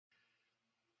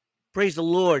Praise the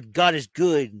Lord. God is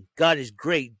good. God is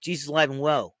great. Jesus is alive and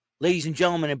well. Ladies and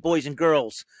gentlemen and boys and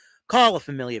girls, call a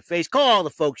familiar face. Call all the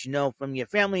folks you know, from your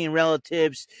family and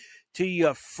relatives to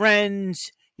your friends,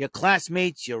 your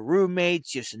classmates, your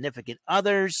roommates, your significant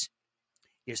others,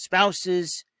 your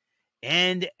spouses,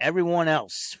 and everyone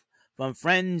else. From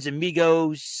friends,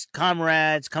 amigos,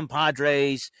 comrades,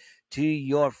 compadres, to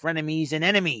your frenemies and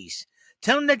enemies.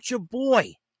 Tell them that your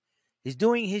boy is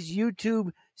doing his YouTube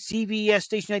CVS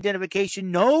station identification.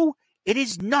 No, it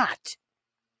is not.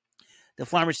 The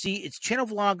Pharmacy, its channel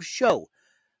vlog show,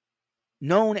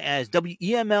 known as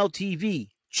WEML-TV,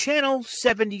 Channel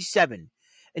 77.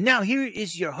 And now here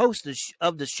is your host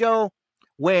of the show,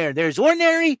 where there's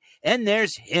ordinary and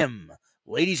there's him.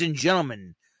 Ladies and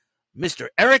gentlemen, Mr.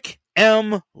 Eric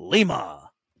M. Lima.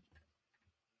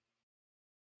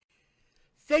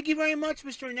 Thank you very much,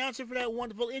 Mr. Announcer, for that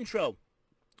wonderful intro.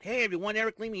 Hey everyone,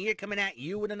 Eric Lima here, coming at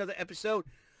you with another episode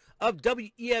of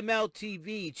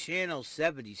WEML-TV, Channel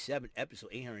 77, episode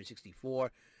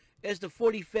 864. It's the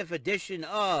 45th edition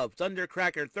of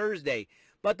Thundercracker Thursday,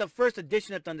 but the first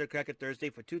edition of Thundercracker Thursday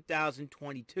for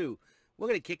 2022. We're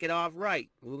going to kick it off right.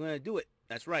 We're going to do it.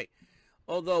 That's right.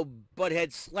 Although Butthead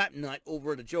Slapnut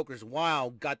over the Joker's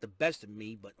Wild got the best of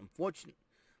me, but unfortunately,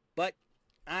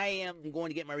 I am going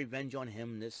to get my revenge on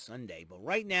him this Sunday. But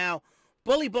right now,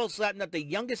 BullyBolt Slapnut, the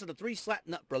youngest of the three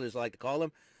Slapnut brothers, I like to call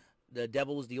him. The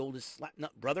Devil is the oldest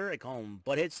Slapnut brother. I call him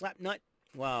Butthead Slapnut.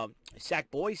 Well,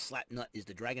 Sackboy Slapnut is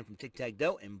the dragon from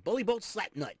Tic-Tac-Doe. And BullyBolt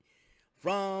Slapnut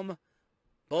from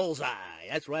Bullseye.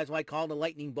 That's why I call the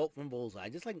lightning bolt from Bullseye.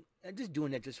 I'm just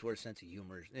doing that just for a sense of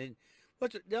humor. And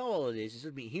all it is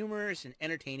to be humorous and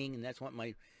entertaining. And that's what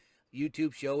my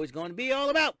YouTube show is going to be all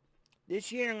about.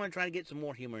 This year, I'm going to try to get some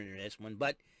more humor into this one.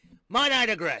 But might I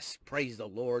digress? Praise the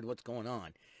Lord. What's going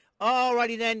on?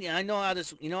 Alrighty then. I know how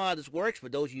this. You know how this works. For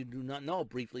those of you who do not know, I'll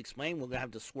briefly explain. We're gonna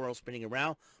have the swirl spinning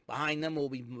around. Behind them will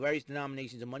be various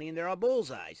denominations of money, and there are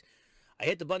bullseyes. I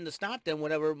hit the button to stop. Then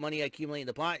whatever money I accumulate in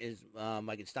the pot is,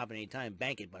 I can stop at any time,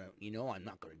 bank it. But I'm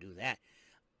not gonna do that.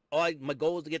 My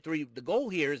goal is to get three. The goal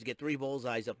here is to get 3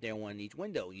 bullseyes up there, one in each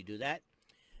window. You do that,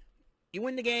 you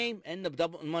win the game, and the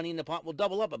double money in the pot will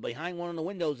double up. But behind one of the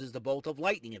windows is the bolt of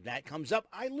lightning. If that comes up,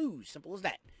 I lose. Simple as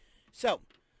that. So,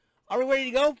 are we ready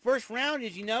to go? First round,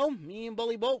 as you know, me and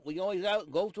BullyBolt, we always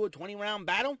go through a 20-round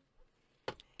battle.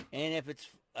 And if it's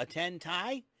a 10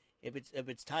 tie, if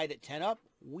it's tied at 10 up,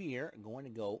 we're going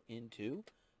to go into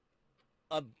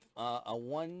a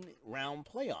 1-round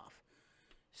playoff.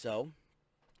 So,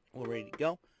 we're ready to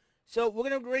go. So, we're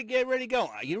going to get ready to go.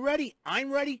 Are you ready?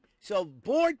 I'm ready. So,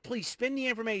 board, please spin the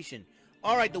information.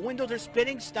 All right, the windows are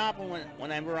spinning. Stop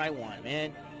whenever I want,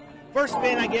 man. First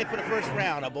spin I get for the first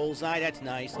round. A bullseye, that's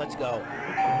nice. Let's go.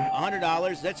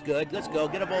 $100, that's good. Let's go.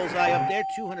 Get a bullseye up there.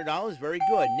 $200, very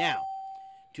good. Now,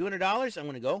 $200, I'm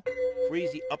going to go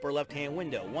freeze the upper left-hand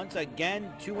window. Once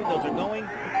again, 2 windows are going.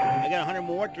 I got 100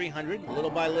 more, 300, little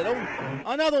by little.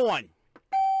 Another one.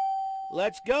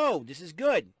 Let's go. This is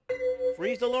good.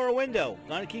 Freeze the lower window.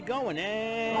 Gonna keep going.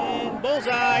 And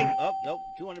bullseye. Oh, nope.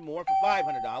 200 more for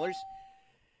 $500.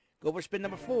 Go for spin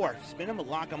number 4. Spin them,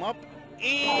 lock them up.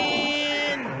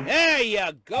 And there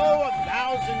you go,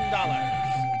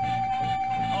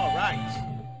 $1,000. All right.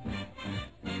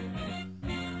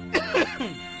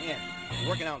 Man,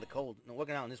 working out in the cold,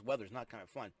 working out in this weather is not kind of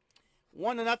fun.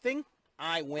 1-0,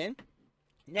 I win.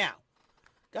 Now,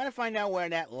 gotta find out where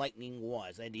that lightning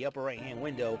was. I had the upper right-hand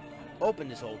window open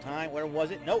this whole time. Where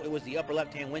was it? No, it was the upper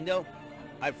left-hand window.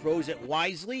 I froze it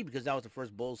wisely because that was the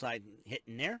first bullseye hit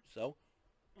in there. So,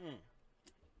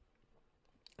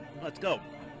 let's go.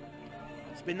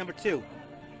 Spin number 2.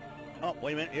 Oh,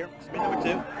 wait a minute here. Spin number 2.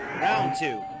 Round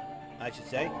 2, I should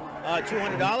say.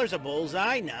 $200, a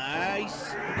bullseye.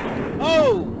 Nice.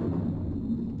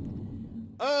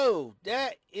 Oh,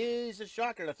 that is a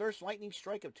shocker. The first lightning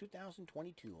strike of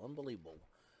 2022. Unbelievable.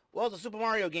 Well, it's a Super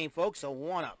Mario game, folks, so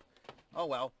 1-up. Oh,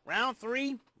 well. Round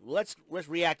 3. Let's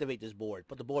reactivate this board.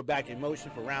 Put the board back in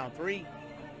motion for round 3.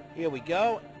 Here we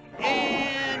go.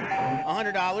 And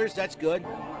 $100. That's good.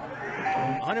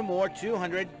 100 more.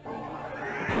 200.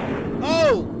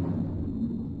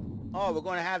 Oh, we're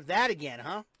going to have that again,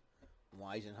 huh?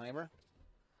 Weisenheimer.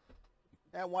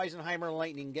 That Weisenheimer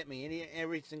lightning get me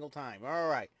every single time. All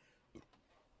right.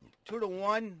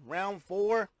 2-1. Round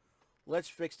 4. Let's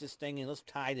fix this thing and let's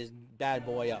tie this bad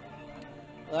boy up.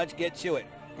 Let's get to it.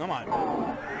 Come on.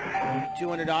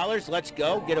 $200. Let's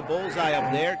go. Get a bullseye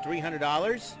up there.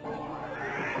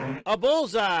 $300. A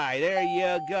bullseye. There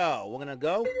you go. We're going to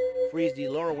go. Freeze the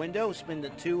lower window. Spin the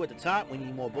 2 at the top. We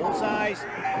need more bullseyes.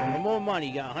 And more money.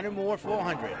 You got 100 more.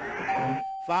 400.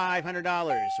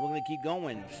 $500. We're going to keep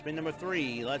going. Spin number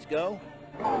 3. Let's go.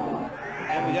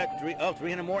 And we got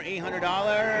 300 more.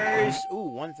 $800.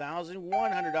 Ooh,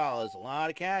 $1,100. A lot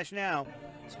of cash now.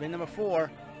 Spin number 4.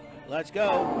 Let's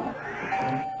go.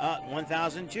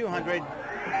 1,200.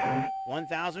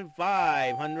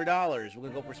 $1,500. We're going to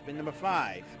go for spin number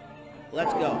 5.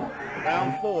 Let's go.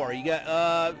 Round 4. You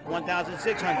got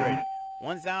 1,600.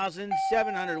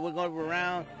 1,700. We're going for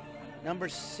round number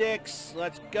 6.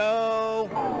 Let's go.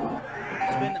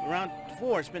 Spin round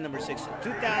 4. Spin number 6.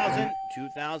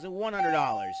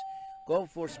 $2,100. Go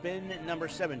for spin number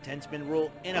 7. 10 spin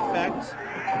rule in effect.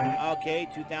 Okay,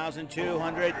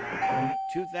 $2,200.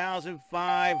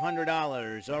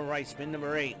 $2,500. All right, spin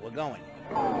number 8. We're going.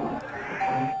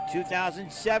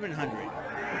 $2,700.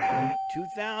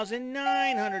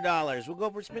 $2,900. We'll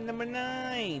go for spin number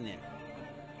 9.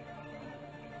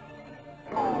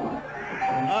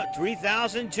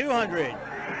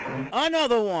 $3,200.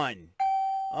 Another one.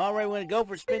 All right, we're going to go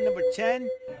for spin number 10.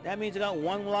 That means I got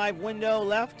one live window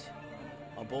left.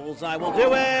 A bullseye will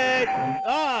do it.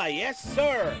 Ah, yes,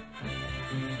 sir.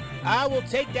 I will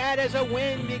take that as a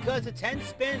win because the 10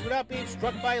 spins without being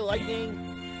struck by lightning,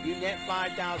 you net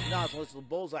 $5,000 unless the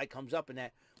bullseye comes up in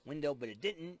that window, but it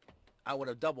didn't. I would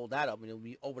have doubled that up and it would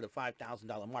be over the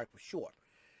 $5,000 mark for sure.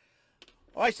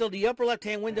 All right, so the upper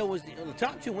left-hand window was the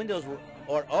top 2 windows were,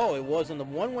 it was on the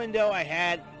one window I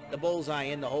had the bullseye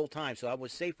in the whole time, so I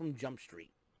was safe from Jump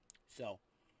Street. So,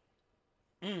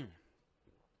 I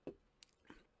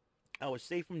was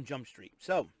safe from Jump Street.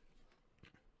 So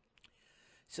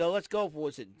let's go for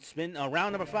what's it? Spin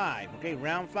round number 5. Okay,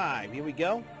 round 5. Here we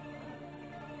go.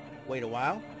 Wait a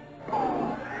while.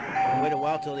 Wait a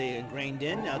while till they ingrained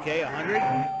in. Okay, 100,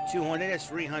 200. That's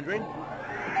 300.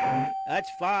 That's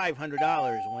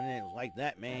 $500. When it was like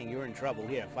that, man, you're in trouble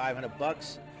here.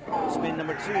 $500. Spin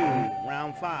number 2,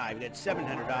 round 5. You got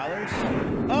 $700.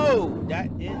 Oh, that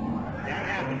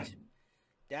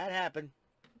happened.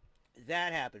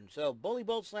 That happened. So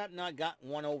BullyBolt Slapnut got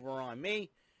one over on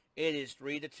me. It is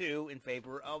 3-2 in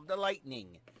favor of the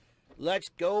Lightning. Let's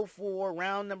go for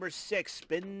round number 6.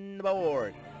 Spin the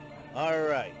board. All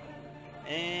right.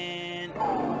 And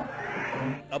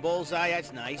a bullseye.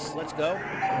 That's nice. Let's go.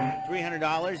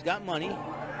 $300. Got money.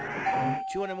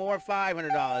 200 more.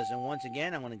 $500. And once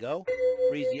again, I'm going to go.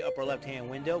 Freeze the upper left-hand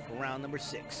window for round number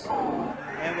 6.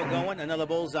 And we're going. Another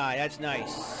bullseye. That's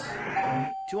nice.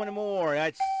 200 more.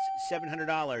 That's $700.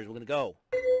 We're going to go.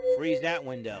 Freeze that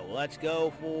window. Let's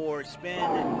go for spin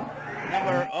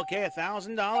number, okay,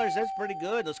 $1,000. That's pretty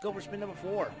good. Let's go for spin number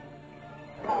 4.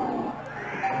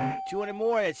 200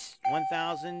 more. It's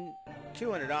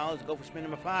 $1,200. Go for spin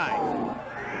number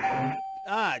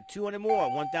 5. 200 more.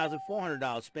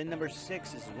 $1,400. Spin number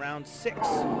 6 is round 6.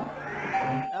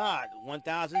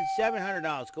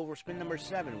 $1,700. Go for spin number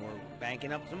 7. We're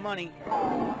banking up some money.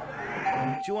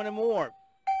 200 more.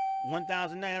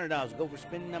 $1,900. Go for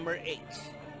spin number 8.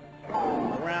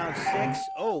 Round 6.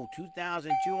 Oh,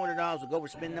 $2,200. We'll go for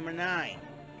spin number 9.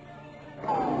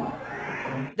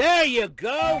 There you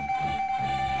go.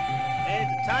 And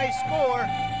it's a tie score.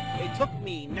 It took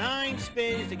me 9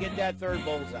 spins to get that third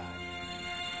bullseye.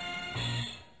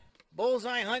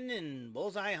 Bullseye hunting.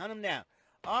 Bullseye hunt him down.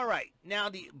 All right. Now,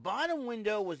 the bottom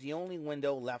window was the only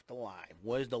window left alive.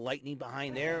 Was the lightning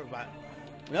behind there?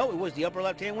 No, it was the upper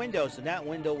left-hand window. So that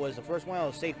window was the first one. I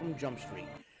was safe from Jump Street.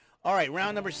 All right,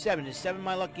 round number 7. Is 7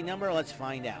 my lucky number? Let's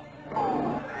find out.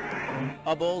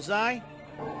 A bullseye.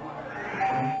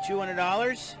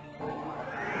 $200.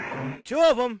 2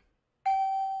 of them.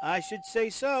 I should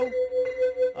say so.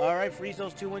 All right, freeze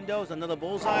those 2 windows. Another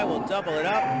bullseye. We'll double it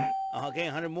up. Okay,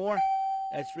 100 more.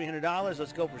 That's $300.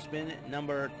 Let's go for spin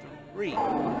number 3.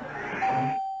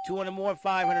 200 more.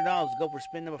 $500. Let's go for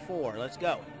spin number 4. Let's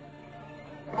go.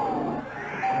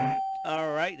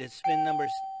 All right, it's spin number...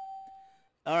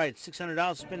 All right,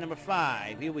 $600. Spin number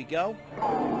 5. Here we go.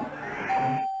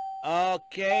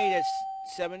 Okay, that's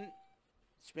 7.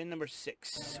 Spin number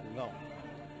 6. We're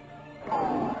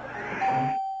going.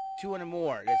 200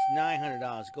 more. That's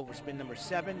 $900. Go for spin number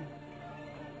 7.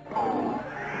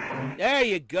 There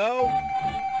you go.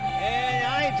 And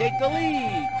I take the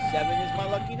lead. 7 is my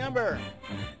lucky number.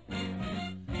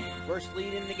 First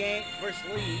lead in the game. First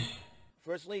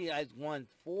lead. I won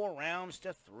 4 rounds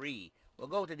to 3. We'll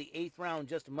go to the 8th round in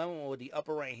just a moment with the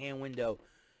upper right-hand window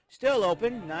still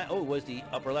open. It was the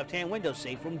upper left-hand window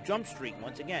safe from Jump Street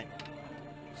once again.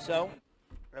 So,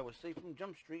 I was safe from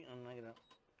Jump Street. I'm not going to,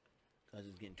 because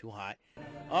it's getting too hot.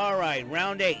 All right,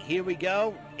 round 8. Here we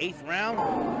go. 8th round.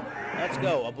 Let's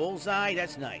go. A bullseye.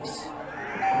 That's nice.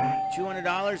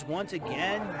 $200 once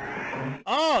again.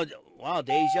 Oh, Wow,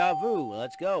 deja vu.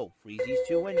 Let's go. Freeze these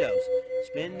 2 windows.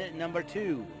 Spin number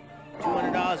 2.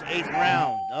 $200, 8th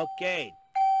round. Okay.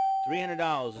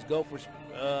 $300. Let's go for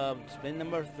spin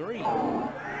number 3.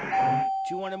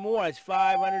 200 more. It's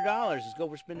 $500. Let's go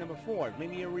for spin number 4.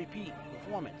 Maybe a repeat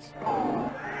performance.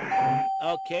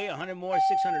 Okay, 100 more.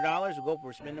 $600. We'll go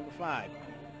for spin number 5.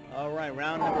 All right,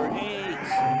 round number 8.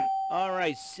 All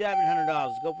right, $700.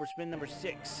 Let's go for spin number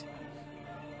 6.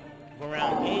 For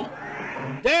round 8.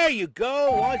 There you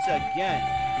go once again.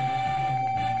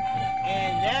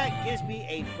 And that gives me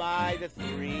a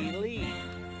 5-3 lead.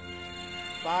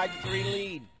 5-3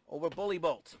 lead over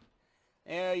BullyBolt.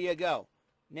 There you go.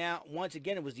 Now, once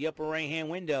again, it was the upper right-hand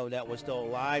window that was still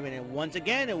alive. And then once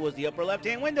again, it was the upper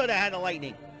left-hand window that had the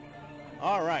lightning.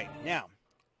 All right, now.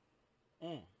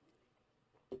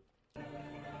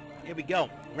 Here we go.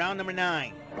 Round number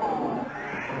 9.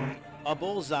 A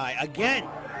bullseye. Again.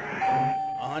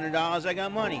 $100, I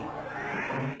got money.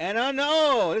 And I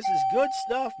know, this is good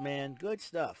stuff, man. Good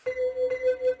stuff.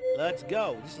 Let's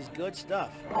go. This is good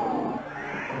stuff.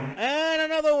 And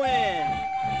another win.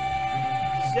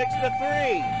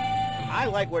 6-3. I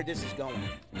like where this is going.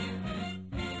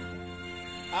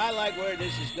 I like where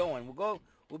this is going.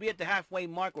 We'll be at the halfway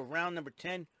mark with round number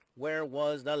 10. Where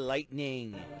was the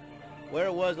lightning?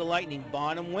 Where was the lightning?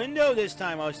 Bottom window this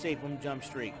time, I was safe from Jump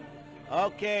Street.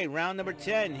 Okay, round number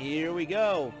 10. Here we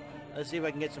go. Let's see if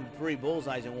I can get some free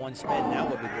bullseyes in one spin. That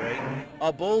would be great.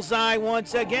 A bullseye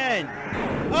once again.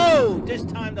 Oh, this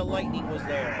time the lightning was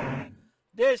there.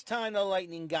 This time the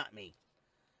lightning got me.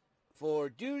 For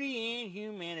duty and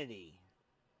humanity.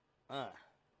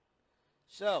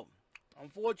 So,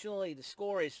 unfortunately, the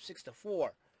score is 6-4.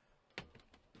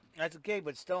 That's okay,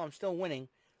 but still, I'm still winning.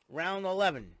 Round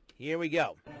 11. Here we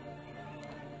go.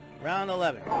 Round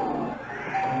 11.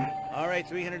 All right,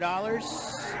 $300.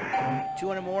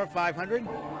 200 more, $500.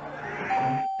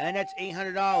 And that's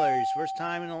 $800. First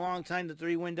time in a long time the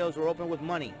 3 windows were open with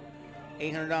money.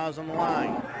 $800 on the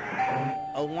line.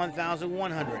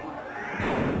 $1,100.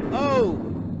 Oh!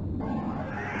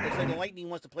 Looks like the lightning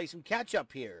wants to play some catch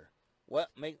up here. What?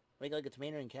 Make like a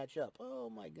tomato and catch up. Oh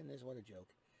my goodness, what a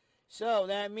joke. So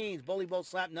that means BullyBolt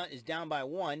Slapnut is down by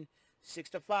 1,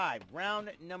 6-5.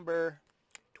 Round number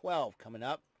 12 coming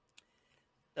up.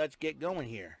 Let's get going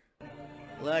here.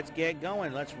 Let's get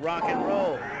going. Let's rock and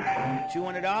roll.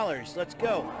 $200. Let's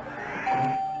go.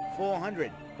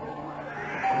 $400.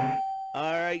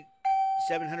 All right.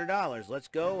 $700. Let's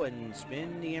go and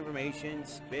spin the information.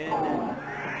 Spin.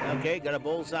 Okay, got a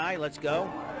bullseye. Let's go.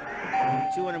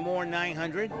 200 more,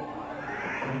 $900.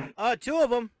 2 of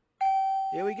them.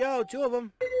 Here we go. 2 of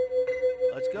them.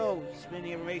 Let's go. Spin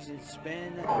the information.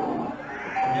 Spin.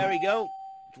 There we go.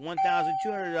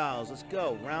 $1,200. Let's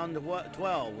go. Round of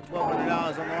 12 with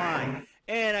 $1,200 on the line.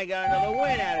 And I got another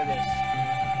win out of this.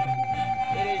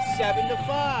 It is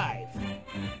 7-5.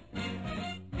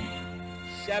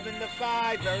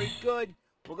 7-5. Very good.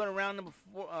 We're going to round number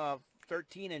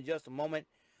 13 in just a moment.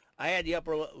 I had the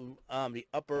upper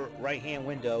right-hand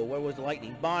window. Where was the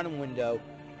lightning? Bottom window.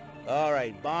 All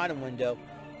right, bottom window.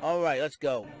 All right, let's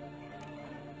go.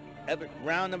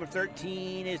 Round number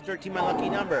 13 is 13, my lucky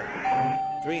number.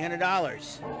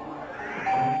 $300.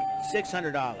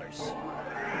 $600.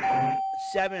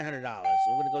 $700. We're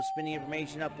going to go spin the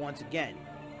information up once again.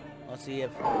 Let's see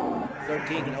if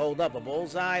 13 can hold up. A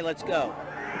bullseye. Let's go.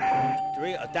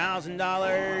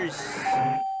 $1,000.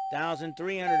 $1,300. I'm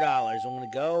going to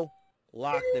go.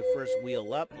 Lock the first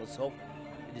wheel up. Let's hope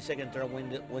the second and third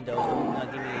windows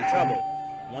don't give me any trouble.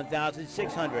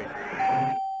 $1,600.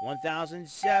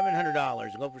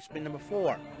 $1,700. Go for spin number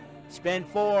 4. Spin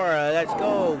 4. Let's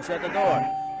go. Shut the door.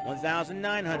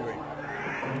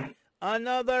 $1,900.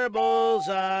 Another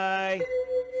bullseye.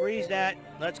 Freeze that.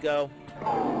 Let's go.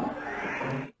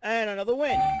 And another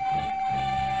win. 8-5.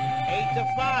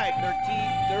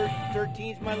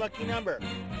 13's my lucky number.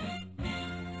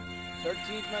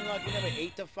 13's my lucky number.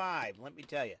 8-5. Let me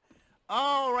tell you.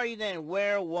 Alrighty then.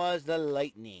 Where was the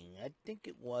lightning? I think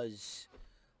it was...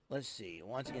 Let's see.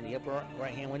 Once again, the upper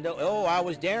right-hand window. Oh, I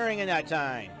was daring in that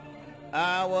time.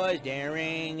 I was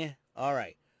daring. All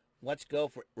right. Let's go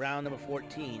for round number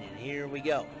 14. And here we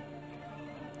go.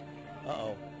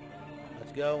 Uh-oh.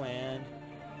 Let's go and...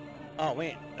 Oh,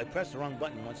 wait. I pressed the wrong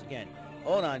button once again.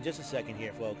 Hold on just a second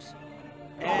here, folks.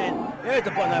 And there's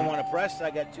the button I want to press.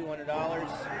 I got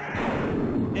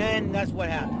 $200. And that's what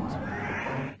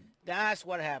happened. That's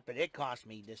what happened. It cost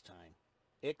me this time.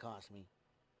 It cost me.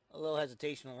 A little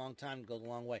hesitation, a long time goes a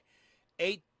long way.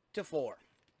 8-4.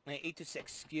 8-6,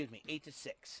 excuse me.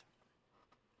 8-6.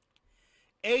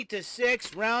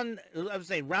 8-6.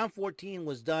 Round 14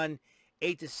 was done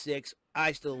 8-6.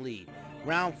 I still lead.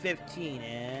 Round 15,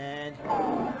 and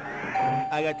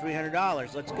I got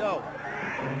 $300. Let's go.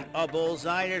 A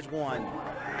bullseye. There's one.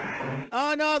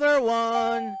 Another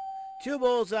one. 2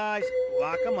 bullseyes.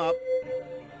 Lock them up.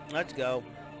 Let's go.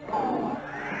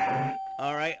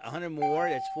 All right, 100 more.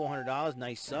 That's $400.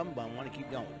 Nice sum, but I want to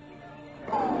keep going.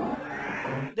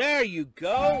 There you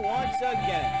go. Once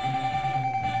again.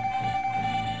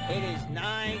 It is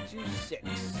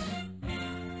 9-6.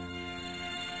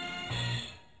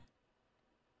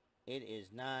 It is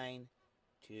 9-6.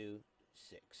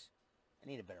 I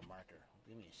need a better marker.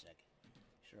 Give me a second.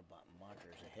 Should have bought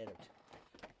markers ahead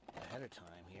of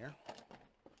time here.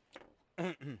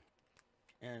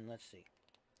 And let's see.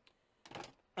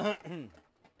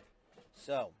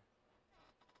 So,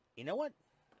 you know what?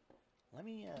 Let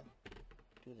me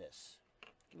do this.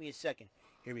 Give me a second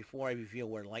here before I reveal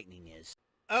where lightning is.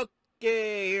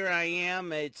 Okay, here I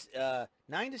am. It's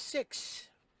 9-6.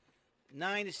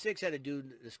 9-6. Had to do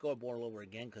the scoreboard all over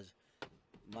again because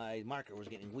my marker was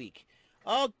getting weak.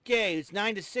 Okay, it's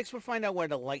 9-6. We'll find out where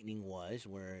the lightning was.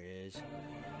 Where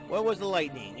was the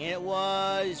lightning? It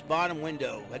was bottom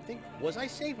window. I think, was I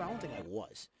safe? I don't think I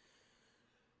was.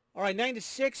 All right,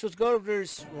 9-6. Let's go over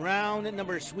this round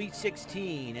number Sweet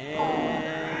 16.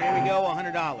 And here we go,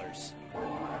 $100.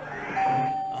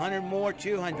 100 more,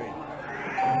 200.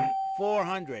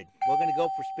 400. We're going to go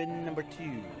for spin number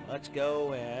 2. Let's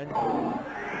go, and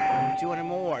 200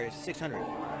 more. It's 600.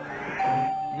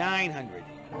 900.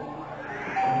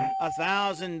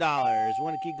 $1,000. We're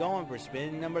going to keep going for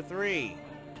spin number 3.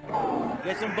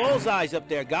 Get some bullseyes up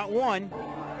there. Got one.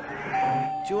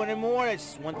 200 more.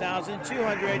 It's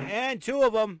 1,200. And 2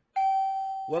 of them.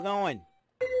 We're going.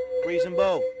 Freeze them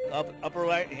both. Upper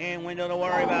right-hand window to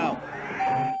worry about.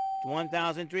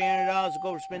 $1,300.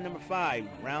 Go for spin number 5.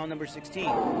 Round number 16.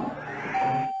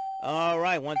 All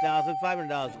right.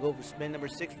 $1,500. Go for spin number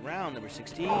 6. Round number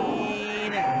 16.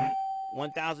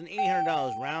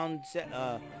 $1,800. Round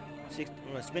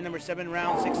spin number 7.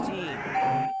 Round 16.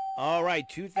 All right,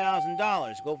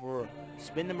 $2,000. Go for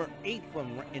spin number 8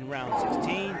 in round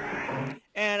 16.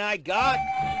 And I got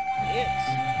it.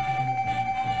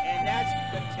 And that's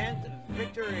the 10th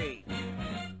victory.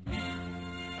 I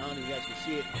don't know if you guys can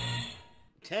see it.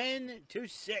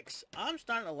 10-6. I'm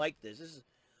starting to like this. This is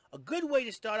a good way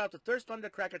to start out the first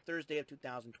Thundercracker Thursday of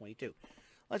 2022.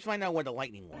 Let's find out where the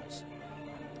lightning was.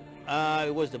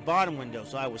 It was the bottom window,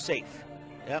 so I was safe.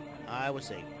 Yep, I was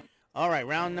safe. All right,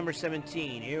 round number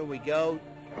 17. Here we go.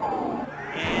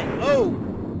 And, oh!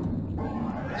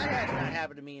 That has not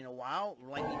happened to me in a while.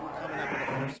 Lightning coming up with a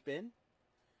first spin.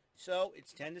 So,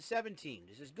 it's 10-17.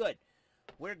 This is good.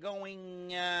 We're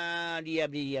going,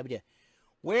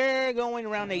 we're going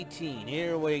around 18.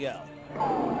 Here we go.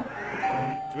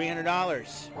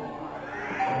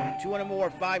 $300. 200 more,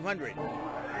 500.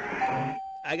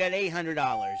 I got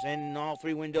 $800. And all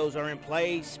 3 windows are in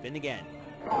play. Spin again.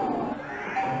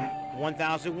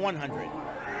 1,100.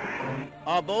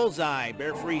 A bullseye.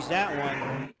 Better freeze that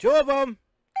one. 2 of them.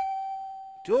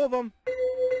 2 of them.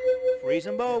 Freeze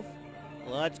them both.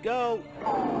 Let's go.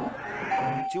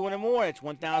 200 more. It's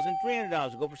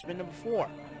 $1,300. Go for spin number 4.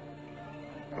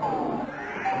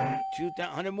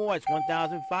 200 more. It's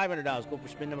 $1,500. Go for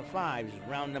spin number 5. This is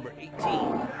round number 18.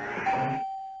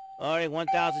 All right,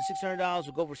 $1,600.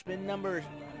 We'll go for spin number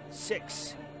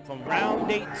 6 from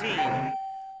round 18.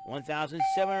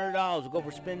 $1,700. We'll go for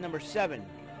spin number 7.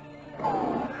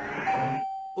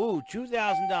 Ooh,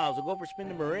 $2,000. We'll go for spin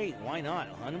number 8. Why not?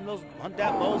 Hunt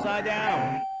that bullseye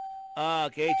down.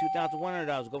 Okay, $2,100.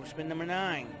 We'll go for spin number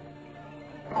 9.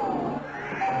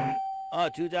 $2,200.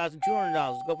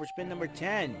 Let's go for spin number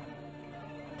 10.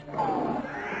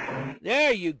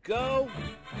 There you go.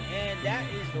 And that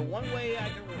is the one way I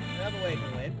can win. Another way I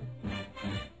can win.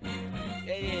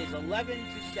 It is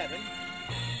 11-7.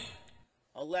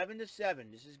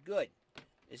 11-7. This is good.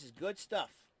 This is good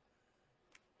stuff.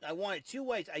 I won it 2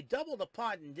 ways. I doubled the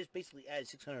pot and just basically added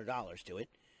 $600 to it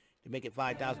to make it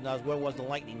 $5,000. Where was the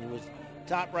lightning? It was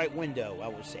top right window. I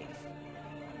was safe.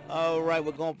 All right,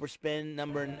 we're going for spin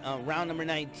number round number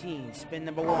 19. Spin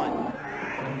number 1.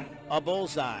 A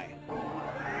bullseye.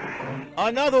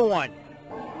 Another one.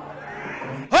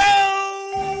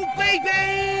 Oh, baby!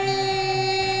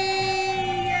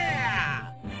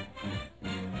 Yeah!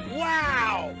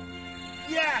 Wow!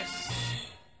 Yes!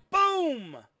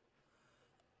 Boom!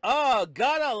 Oh,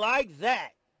 gotta like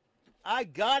that. I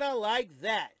gotta like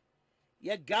that.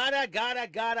 You gotta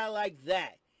like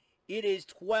that. It is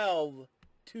 12-7.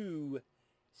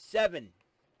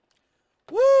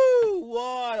 Woo!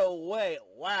 What a way.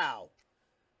 Wow.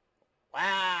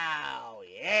 Wow.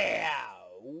 Yeah.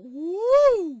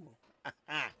 Woo!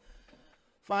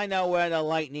 Find out where the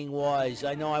lightning was.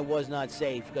 I know I was not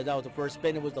safe because that was the first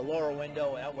spin. It was the lower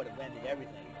window. That would have ended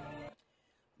everything.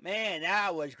 Man,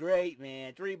 that was great,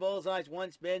 man. 3 bullseyes,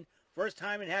 1 spin. First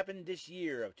time it happened this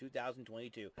year of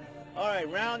 2022. All right,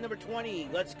 round number 20.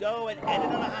 Let's go and end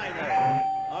it on a high note.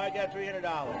 All right, got $300.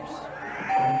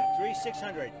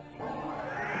 3,600.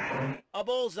 A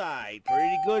bullseye.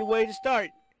 Pretty good way to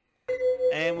start.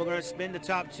 And we're going to spin the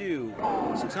top 2.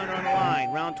 600 on the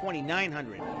line. Round 20,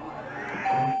 900.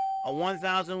 A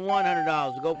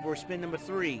 $1,100. We'll go for spin number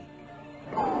 3.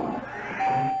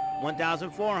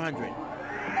 1,400.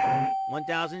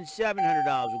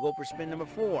 $1,700. We'll go for spin number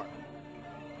 4.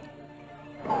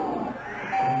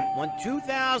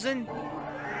 $2,300.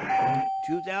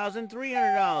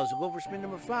 $2,300. We'll go for spin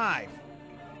number 5.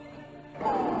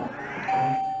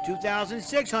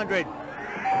 $2,600.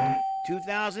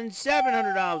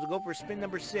 $2,700. We'll go for spin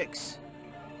number 6.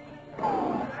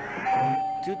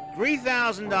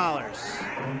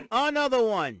 $3,000. Another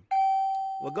one.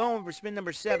 We're going for spin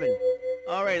number 7.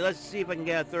 All right, let's see if I can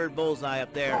get a third bullseye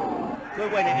up there.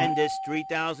 Good way to end this.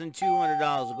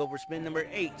 $3,200. We'll go for spin number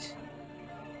 8.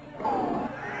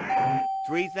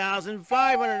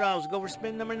 $3,500. We'll go for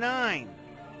spin number 9.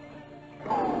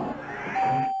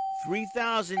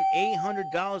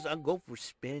 $3,800. I'll go for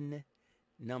spin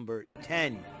number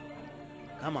 10.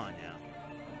 Come on now.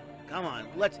 Come on.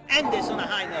 Let's end this on a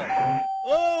high note.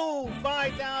 Oh,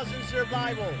 5,000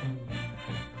 survival.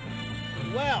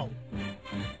 Well,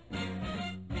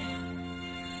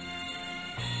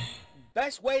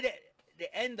 best way to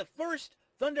end the first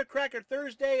Thundercracker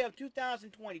Thursday of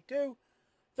 2022.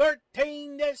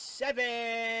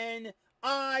 13-7.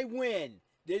 I win.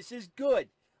 This is good.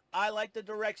 I like the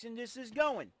direction this is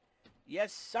going.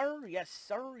 Yes, sir. Yes,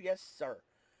 sir. Yes, sir.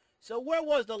 So where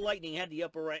was the lightning? Had the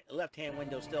upper right, left-hand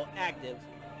window still active.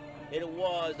 It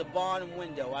was the bottom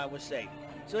window, I would say.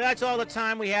 So that's all the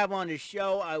time we have on this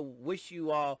show. I wish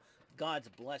you all God's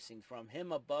blessings from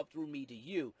him above through me to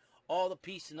you. All the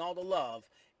peace and all the love.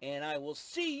 And I will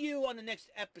see you on the next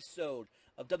episode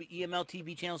of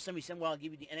WEML-TV Channel 77, where I'll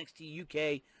give you the NXT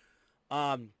UK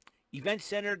Event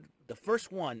Center, the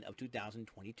first one of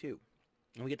 2022.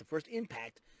 And we get the first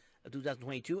Impact of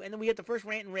 2022, and then we get the first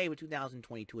Rant and Rave of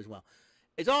 2022 as well.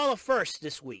 It's all a first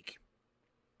this week.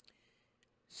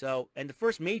 So, and the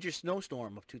first major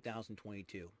snowstorm of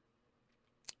 2022.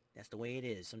 That's the way it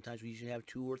is. Sometimes we usually have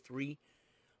 2 or 3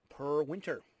 per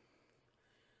winter.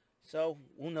 So,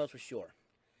 who knows for sure.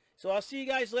 So, I'll see you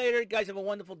guys later. You guys have a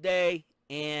wonderful day,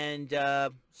 and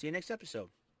see you next episode.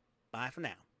 Bye for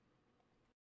now.